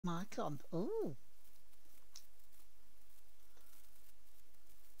Mic on. Oh,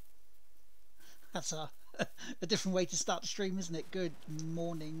 that's a different way to start the stream, isn't it? Good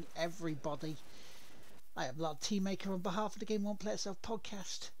morning, everybody. I am Lord Teamaker on behalf of the Game One Play Itself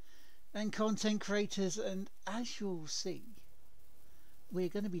podcast and content creators, and as you'll see, we're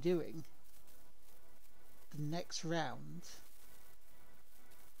going to be doing the next round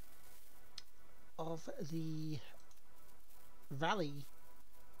of the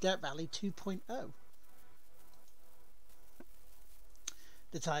DiRT Rally 2.0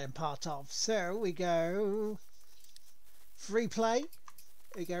 that I am part of. So we go free play,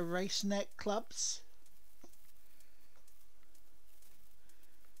 we go race net clubs.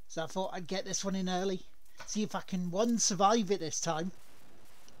 So I thought I'd get this one in early, see if I can survive it this time,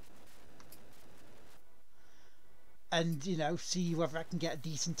 and see whether I can get a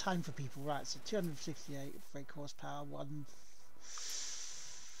decent time for people. Right, so 268 brake horsepower, one.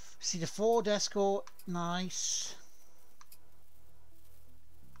 See the Ford Escort, nice.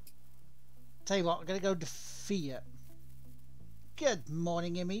 Tell you what, I'm gonna go to Fiat. Good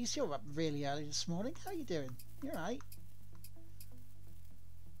morning, Immies. You're up really early this morning. How you doing? You alright?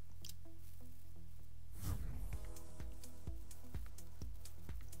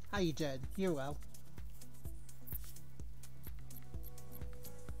 How you doing? You're well.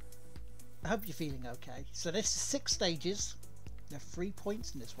 I hope you're feeling okay. So this is 6 stages. There are 3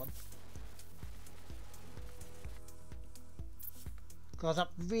 points in this one. Got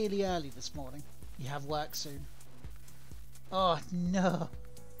up really early this morning. You have work soon. Oh no.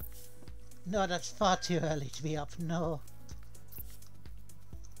 No, that's far too early to be up. No.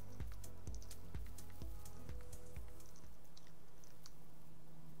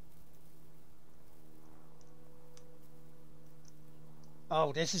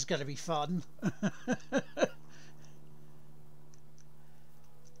 Oh, this is going to be fun.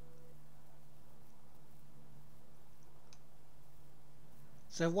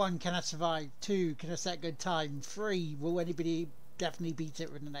 So 1, can I survive? 2, can I set a good time? 3, will anybody definitely beat it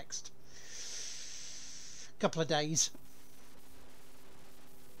in the next couple of days?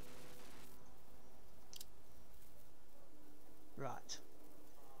 Right.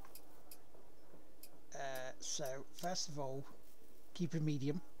 So first of all, keep it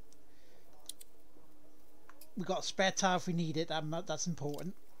medium. We've got a spare tire if we need it. That's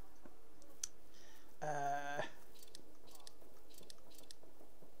important.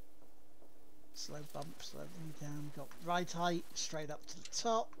 Slow bump, slow down. We've got right height straight up to the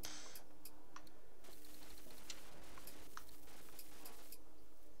top.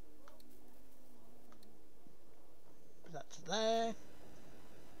 Put that to there.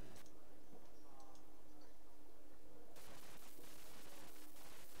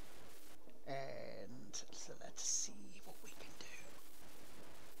 And so let's see what we can do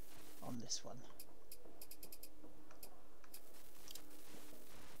on this one.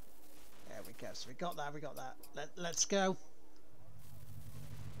 There we go. So we got that. Let's go.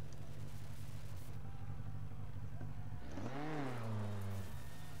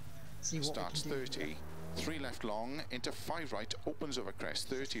 See what Starts we can do. 30, 3 left long, into 5 right, opens over crest,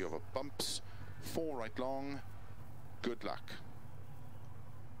 30 over bumps, 4 right long, good luck.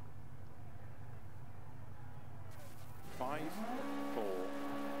 5, 4,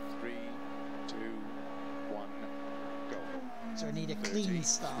 3, 2, 1, go. So we need a 30, clean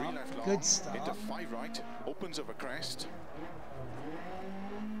start, 3 left long, good start. into 5 right, opens over crest,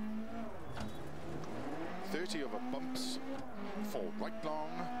 30 over bumps, 4 right long,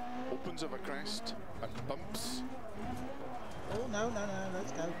 opens over crest, and bumps. Oh no,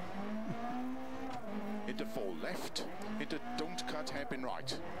 let's go. Into 4 left, into don't cut hairpin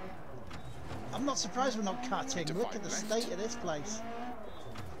right. I'm not surprised we're not cutting. Into Look 5 at the left. state of this place.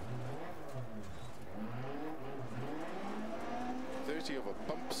 30 over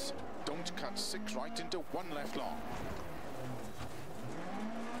bumps, don't cut 6 right into 1 left long.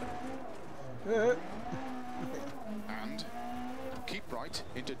 And keep right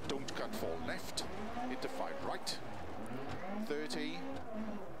into don't cut 4 left, into 5 right, 30,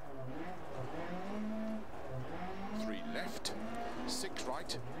 3 left, 6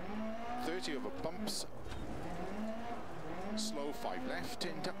 right, 30 over bumps, slow 5 left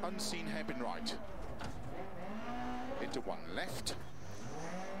into unseen hairpin right, into 1 left,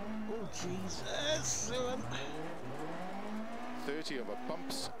 Oh Jesus! 30 over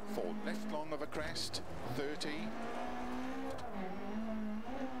bumps, 4 left long over crest, 30,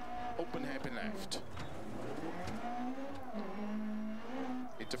 open hairpin left,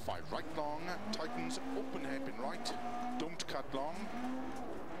 into 5 right long, tightens, open hairpin right, don't cut long,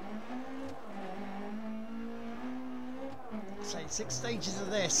 say 6 stages of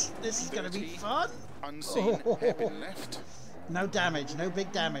this. This is going to be 30, fun. Unseen, hairpin left. No damage, no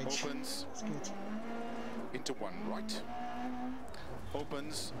big damage. Opens. That's good. Into 1 right.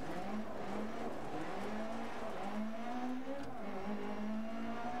 Opens.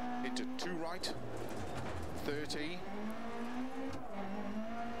 Into 2 right. 30.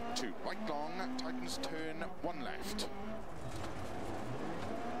 2 right long, tightens turn, 1 left.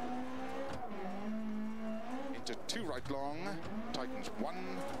 Into 2 right long, tightens 1.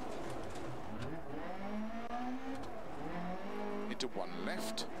 Into 1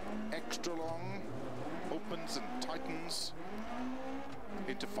 left, extra long, opens and tightens.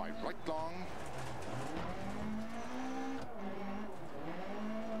 Into 5 right long.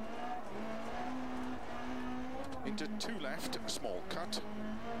 Into 2 left, small cut.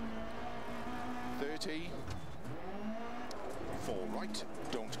 30. 4 right,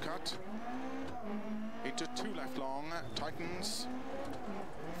 don't cut. Into 2 left long, tightens.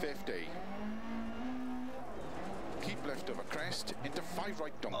 50. Keep left of a crest. Into 5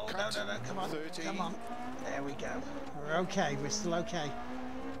 right, don't cut. No, come on, 30. come on. There we go. We're okay, we're still okay.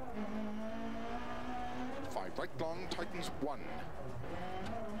 5 right long, tightens 1.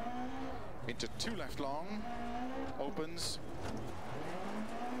 Into 2 left long, opens.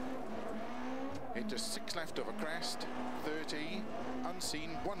 Into 6 left of a crest, 30,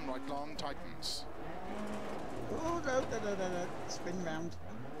 unseen, 1 right long, tightens. Oh, no, spin round.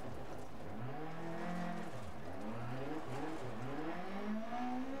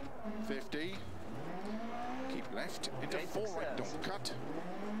 .50, keep left, into 4 right, don't cut.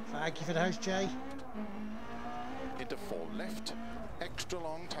 Thank you for the host, Jay. Into 4 left, extra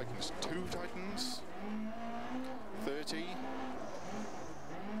long, tightens, 2 tightens. 30.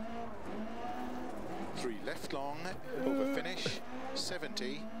 3 left long, over finish,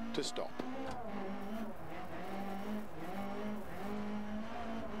 70 to stop.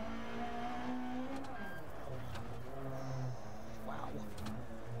 Wow.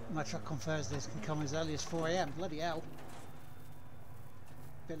 My truck on Thursdays can come as early as 4 AM. Bloody hell.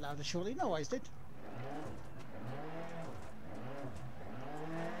 Bit louder shortly. No worries, did.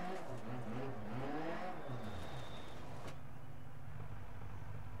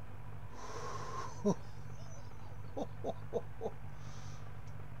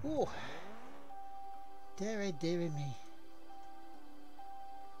 Oh, dearie, dearie me.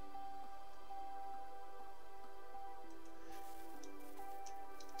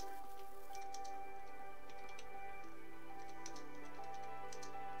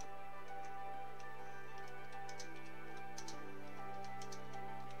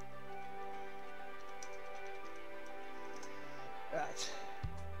 Right.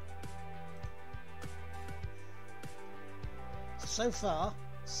 So far,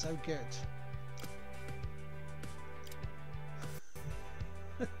 so good.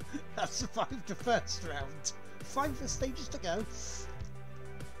 I survived the first round. 5 stages to go.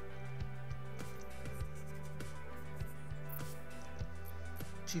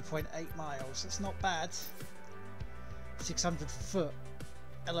 .8 miles. That's not bad. 600 foot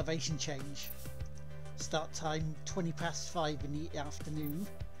elevation change. Start time 5:20 in the afternoon.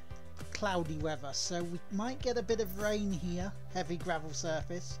 Cloudy weather, so we might get a bit of rain here. Heavy gravel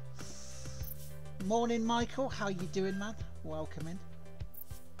surface. Morning, Michael. How you doing, man? Welcome in.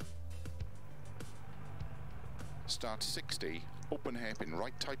 Start 60, open hairpin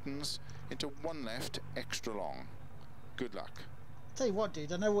right, tightens, into 1 left, extra long. Good luck. Tell you what,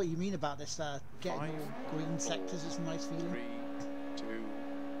 dude, I know what you mean about this getting 5, all green 4, sectors. It's a nice feeling. 3, 2,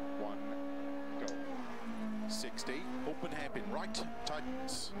 1, go. 60, open hairpin right,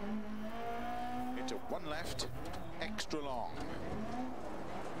 tightens. Into 1 left, extra long.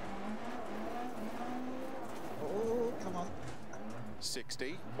 Oh, come on.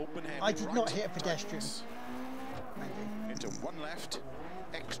 60, open hairpin I did right, not hit a pedestrian. tightens. Maybe. Into 1 left,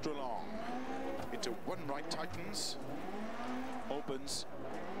 extra long. Into 1 right, tightens. Opens,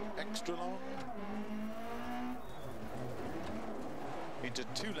 extra long. Into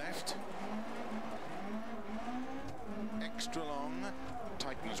 2 left, extra long,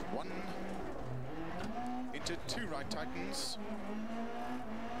 tightens 1. Into 2 right, tightens.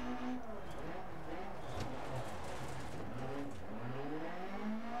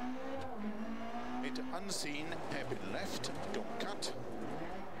 Into unseen, hairpin left, don't cut.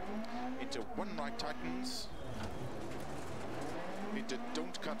 Into 1 right, tightens. Into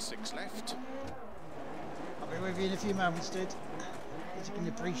don't cut, 6 left. I'll be with you in a few moments, dude. As you can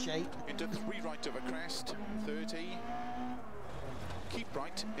appreciate. Into 3 right of a crest, 30. Keep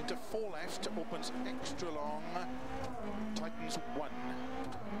right, into 4 left, opens extra long, tightens 1.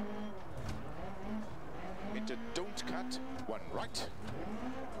 into don't cut, 1 right.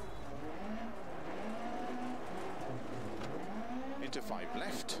 Into 5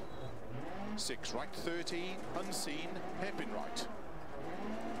 left. 6 right, 30, unseen, hairpin right.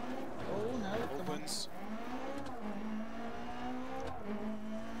 Oh no, Opens.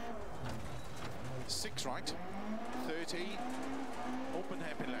 6 right, 30, open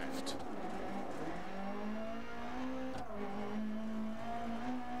hairpin left.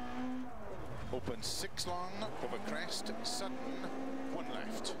 Open 6 long, over crest, sudden, 1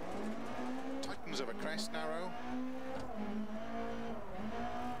 left. Tightens over crest, narrow.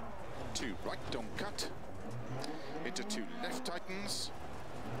 2 right, don't cut. Into 2 left, tightens.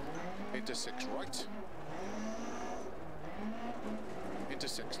 Into 6 right. Into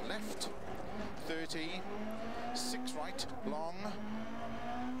 6 left. 30. 6 right, long.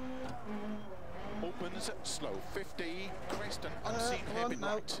 Opens, slow, 50. Crest and unseen, hairpin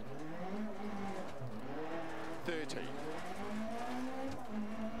right. 30.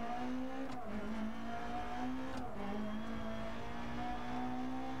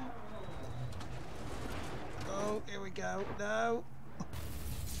 Oh, here we go. No.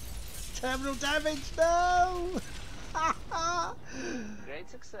 Terminal damage. No. Great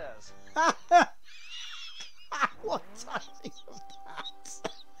success. What timing of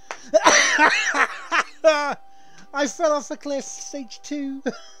that? I fell off a cliff, stage 2.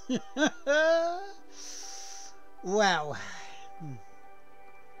 Wow.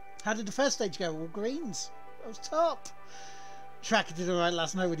 How did the first stage go? All greens. I was top. Tracker did alright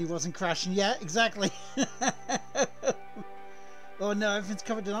last night when he wasn't crashing. Yeah, exactly. Oh no, everything's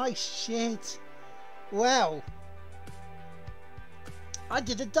covered in ice. Shit. Well, I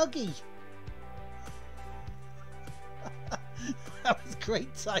did a Dougie. That was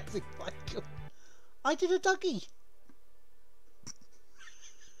great timing, Michael. I did a Dougie.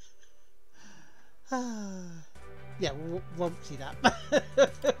 Yeah, we won't see that.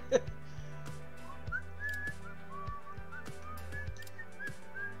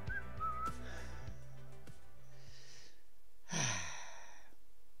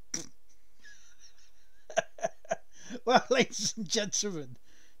 Well, ladies and gentlemen,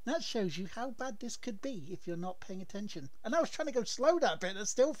 that shows you how bad this could be if you're not paying attention. And I was trying to go slow that bit and I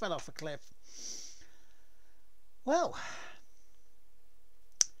still fell off a cliff. Well,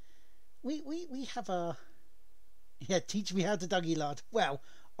 we have a... Yeah, teach me how to Dougie, lad. Well,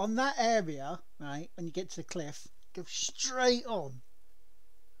 on that area, right, when you get to the cliff, go straight on.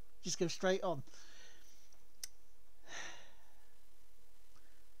 Just go straight on.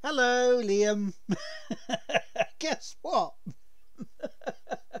 Hello, Liam. Guess what?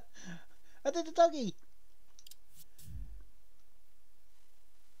 I did a Dougie.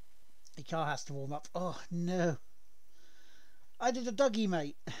 Your car has to warm up. Oh, no. I did a Dougie,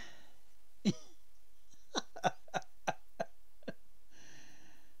 mate.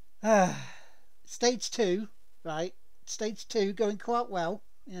 Stage 2, right? Stage 2 going quite well.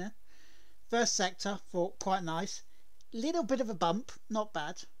 Yeah. First sector, thought quite nice. Little bit of a bump, not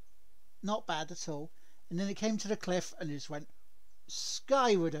bad. Not bad at all. And then it came to the cliff and it just went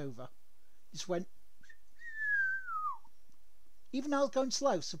skyward over. Just went. Even though I was going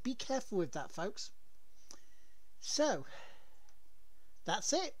slow, so be careful with that, folks. So,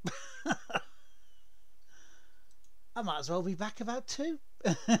 that's it. I might as well be back about 2.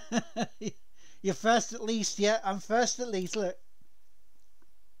 You're first at least, yeah, I'm first at least, look.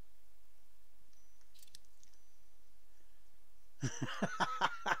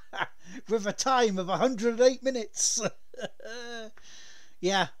 With a time of 108 minutes.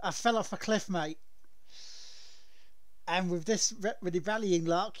 Yeah, I fell off a cliff, mate. And with this with the rallying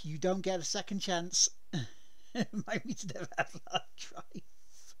luck, you don't get a second chance. Maybe to never have that drive.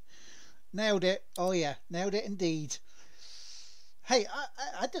 Nailed it. Oh yeah, nailed it indeed. Hey,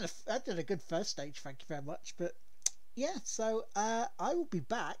 I did a good first stage, thank you very much. But yeah, so I will be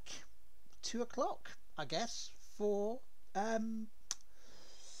back 2 o'clock, I guess, for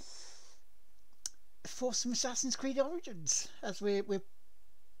some Assassin's Creed Origins, as we're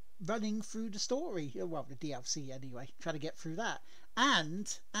running through the story, well, the DLC anyway, trying to get through that,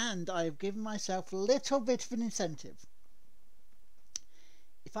 and I've given myself a little bit of an incentive.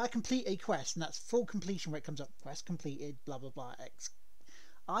 If I complete a quest, and that's full completion where it comes up, quest completed, blah blah blah X,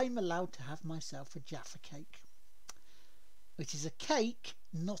 I'm allowed to have myself a Jaffa cake, which is a cake,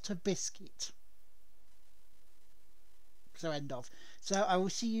 not a biscuit. So end of. So I will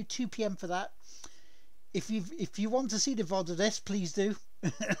see you 2 PM for that. If you want to see the VOD of this, please do.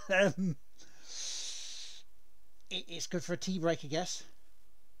 It's good for a tea break, I guess.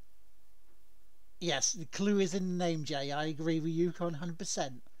 Yes, the clue is in the name, Jay. I agree with you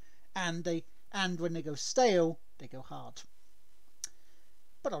 100%. And and when they go stale, they go hard.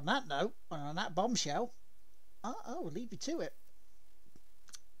 But on that note, on that bombshell, I will leave you to it.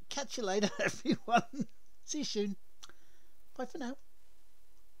 Catch you later, everyone. See you soon. Bye for now.